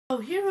So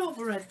here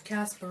over at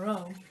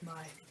Caspero,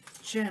 my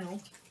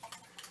channel,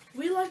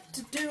 we like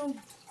to do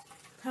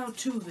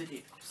how-to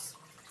videos,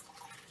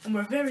 and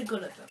we're very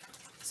good at them.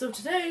 So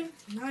today,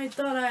 I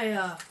thought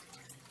I'd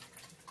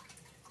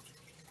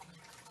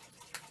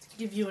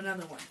give you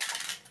another one.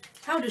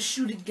 How to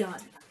shoot a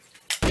gun.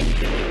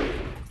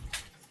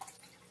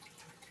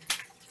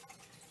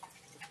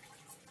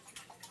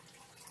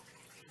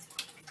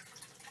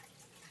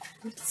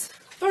 Oops.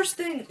 First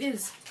thing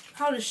is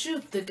how to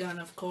shoot the gun,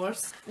 of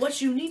course.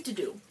 What you need to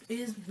do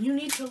is you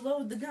need to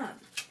load the gun,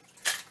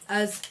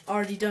 as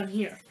already done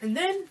here. And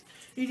then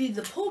you need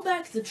to pull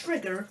back the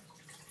trigger,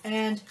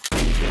 and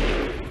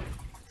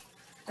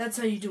that's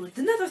how you do it.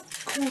 Another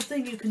cool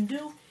thing you can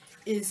do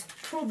is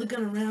twirl the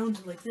gun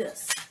around like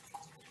this.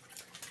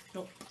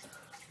 Nope.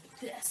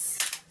 This.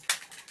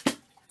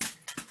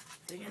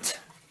 Dang it.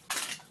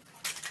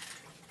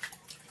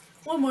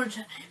 One more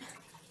time.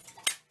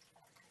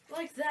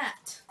 Like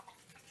that.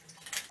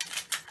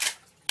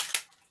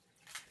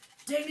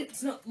 Dang it,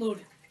 it's not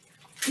loaded.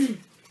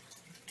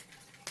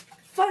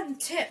 Fun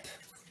tip.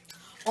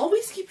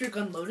 Always keep your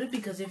gun loaded,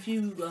 because if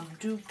you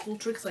do cool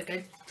tricks like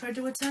I tried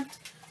to attempt,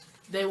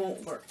 they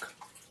won't work.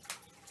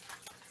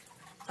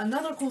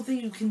 Another cool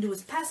thing you can do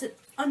is pass it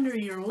under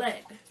your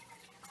leg.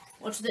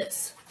 Watch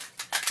this.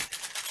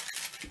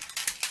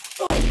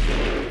 Oh.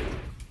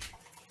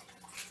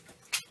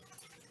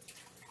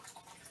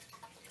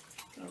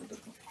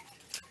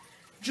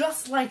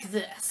 Just like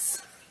this.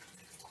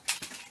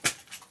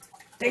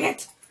 Dang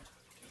it!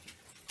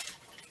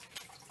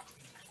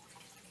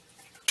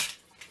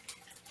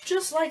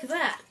 Just like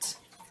that.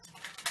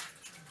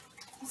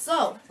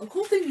 So, a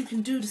cool thing you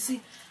can do to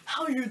see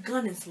how your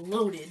gun is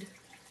loaded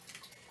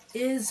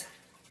is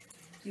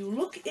you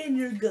look in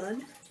your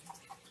gun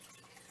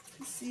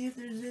to see if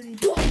there's any.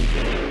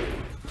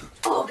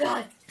 Oh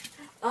god!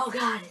 Oh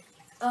god!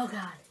 Oh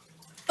god!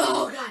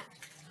 Oh god!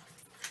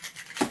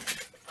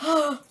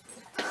 Oh.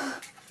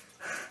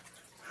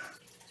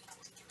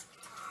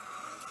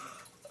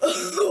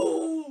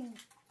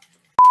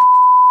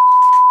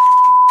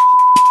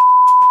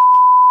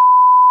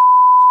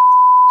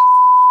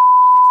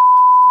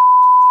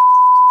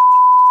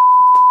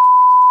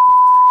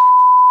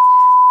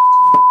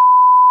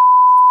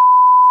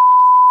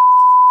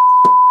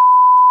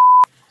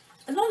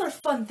 Another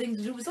fun thing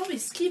to do is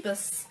always keep a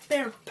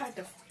spare pack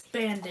of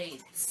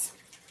Band-Aids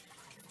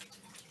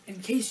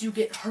in case you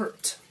get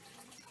hurt.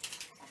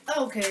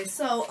 Okay,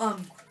 so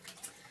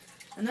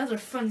another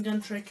fun gun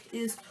trick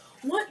is,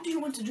 what do you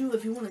want to do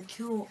if you want to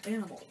kill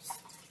animals?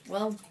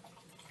 Well,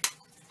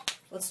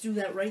 let's do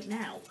that right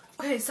now.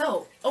 Okay,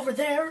 so over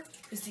there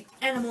is the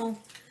animal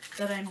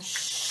that I'm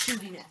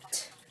shooting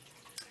at.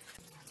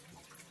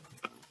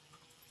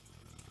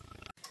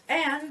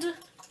 And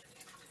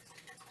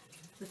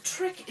the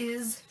trick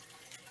is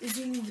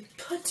you need to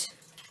put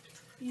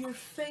your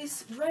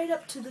face right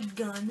up to the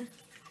gun,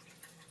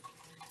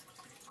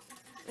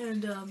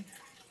 and then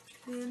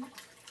you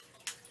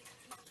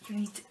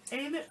need to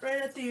aim it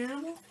right at the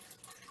animal,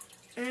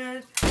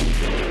 and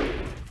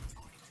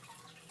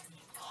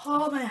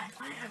oh man,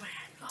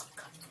 oh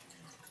god.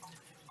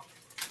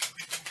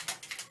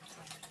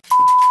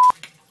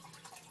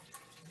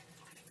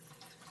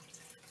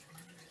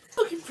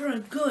 Looking for a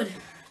good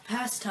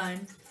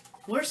pastime,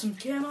 wear some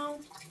camo,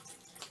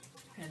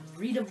 and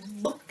read a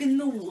book in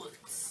the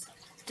woods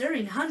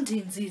during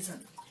hunting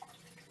season.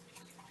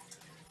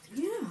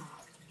 Yeah.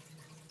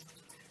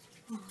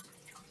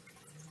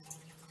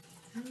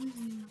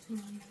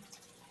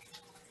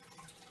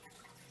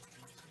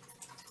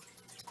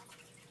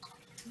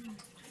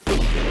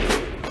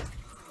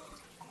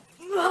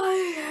 My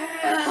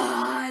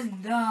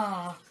hand!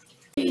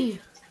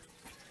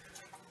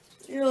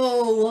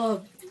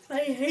 Yo, I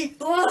hate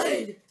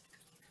blood!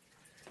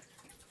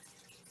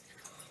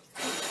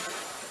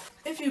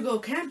 If you go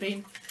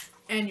camping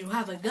and you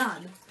have a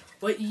gun,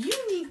 what you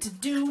need to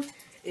do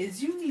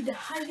is you need to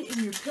hide it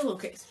in your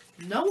pillowcase.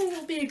 No one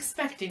will be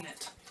expecting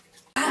it.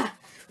 Ah!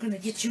 I'm gonna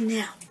get you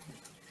now.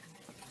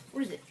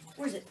 Where is it?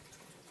 Where is it?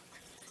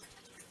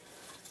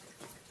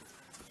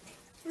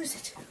 Where is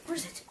it? Where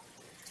is it?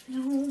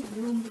 No.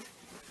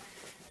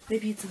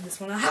 Maybe it's in this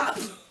one. Aha!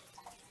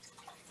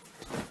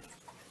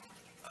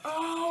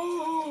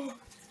 Oh!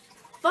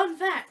 Fun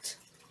fact.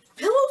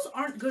 Pillows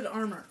aren't good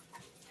armor.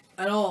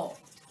 At all.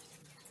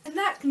 And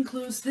that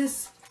concludes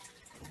this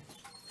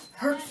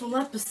hurtful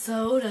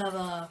episode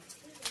of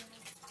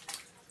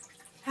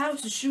how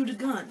to shoot a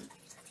gun.